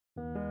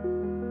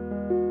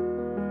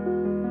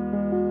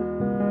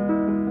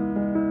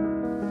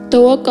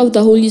The work of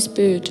the Holy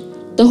Spirit.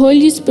 The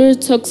Holy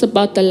Spirit talks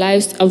about the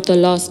lives of the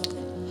lost.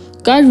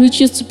 God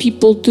reaches to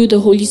people through the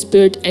Holy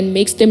Spirit and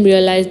makes them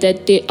realize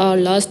that they are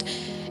lost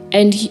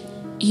and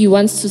He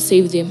wants to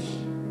save them.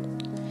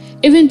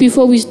 Even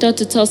before we start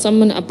to tell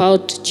someone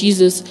about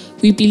Jesus,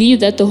 we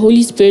believe that the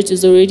Holy Spirit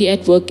is already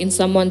at work in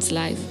someone's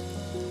life.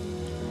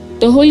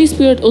 The Holy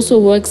Spirit also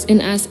works in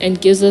us and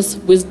gives us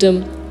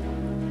wisdom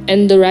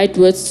and the right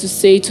words to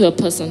say to a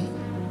person.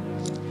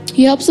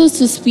 He helps us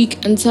to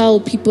speak and tell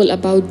people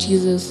about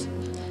Jesus.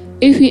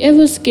 If you're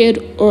ever scared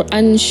or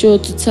unsure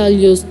to tell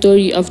your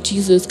story of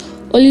Jesus,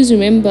 always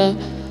remember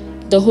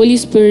the Holy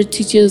Spirit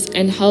teaches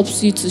and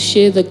helps you to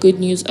share the good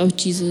news of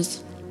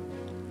Jesus.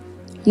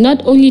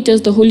 Not only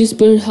does the Holy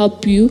Spirit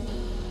help you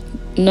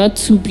not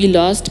to be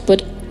lost,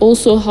 but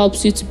also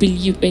helps you to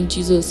believe in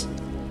Jesus.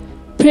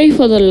 Pray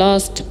for the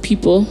lost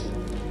people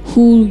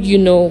who you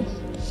know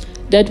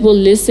that will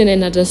listen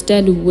and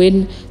understand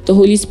when the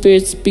Holy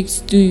Spirit speaks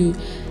to you,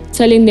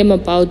 telling them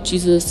about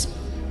Jesus.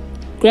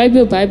 Grab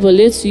your Bible,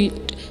 let's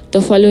read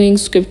the following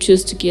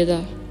scriptures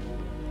together.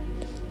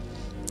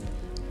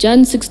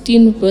 John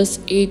 16 verse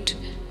 8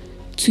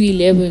 to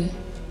 11.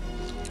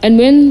 And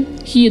when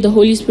He, the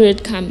Holy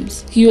Spirit,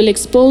 comes, He will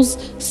expose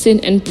sin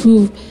and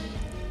prove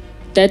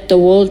that the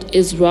world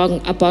is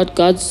wrong about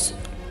God's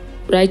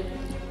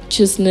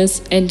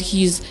righteousness and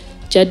His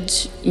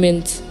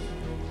judgment.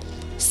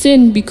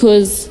 Sin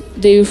because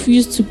they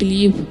refuse to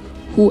believe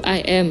who I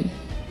am.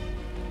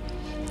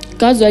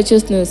 God's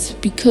righteousness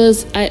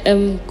because I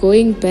am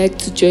going back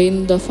to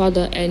join the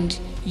Father and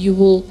you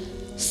will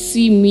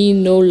see me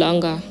no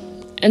longer.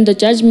 And the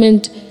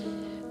judgment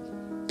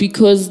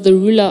because the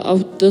ruler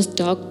of this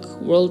dark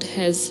world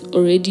has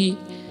already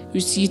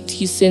received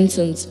his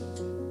sentence.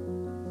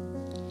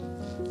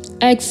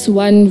 Acts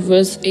 1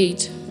 verse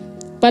 8.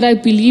 But I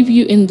believe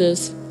you in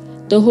this.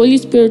 The Holy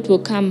Spirit will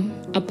come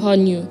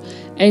upon you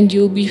and you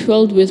will be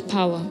filled with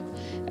power.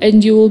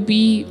 And you will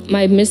be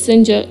my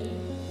messenger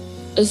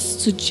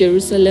to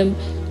Jerusalem,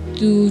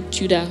 to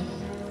Judah,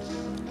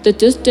 the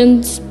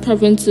distant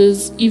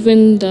provinces,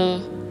 even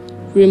the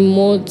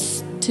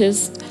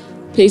remotest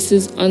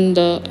places on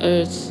the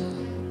earth.